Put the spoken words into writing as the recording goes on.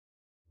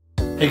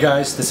Hey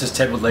guys, this is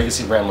Ted with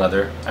Legacy Brand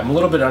Leather. I'm a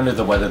little bit under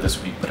the weather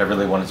this week, but I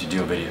really wanted to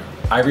do a video.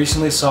 I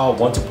recently saw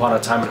Once Upon a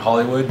Time in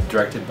Hollywood,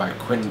 directed by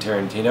Quentin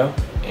Tarantino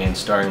and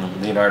starring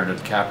Leonardo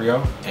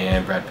DiCaprio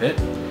and Brad Pitt,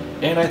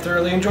 and I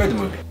thoroughly enjoyed the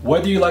movie.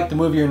 Whether you like the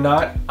movie or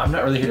not, I'm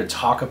not really here to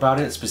talk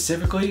about it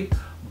specifically,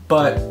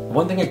 but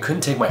one thing I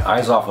couldn't take my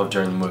eyes off of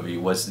during the movie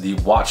was the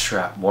watch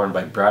strap worn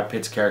by Brad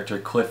Pitt's character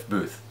Cliff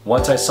Booth.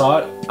 Once I saw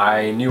it,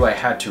 I knew I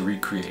had to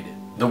recreate it.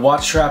 The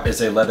watch strap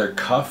is a leather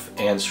cuff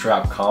and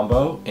strap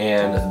combo,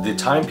 and the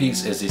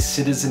timepiece is a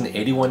Citizen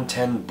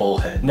 8110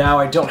 Bullhead. Now,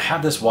 I don't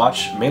have this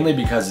watch mainly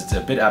because it's a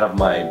bit out of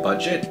my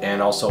budget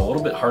and also a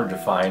little bit harder to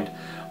find,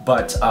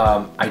 but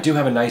I do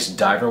have a nice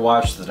diver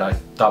watch that I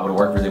thought would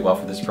work really well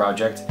for this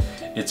project.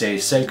 It's a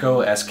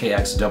Seiko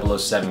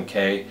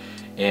SKX007K,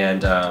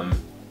 and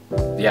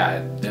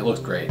yeah, it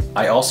looks great.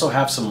 I also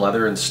have some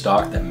leather in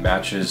stock that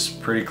matches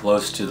pretty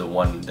close to the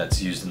one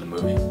that's used in the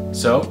movie.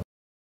 So,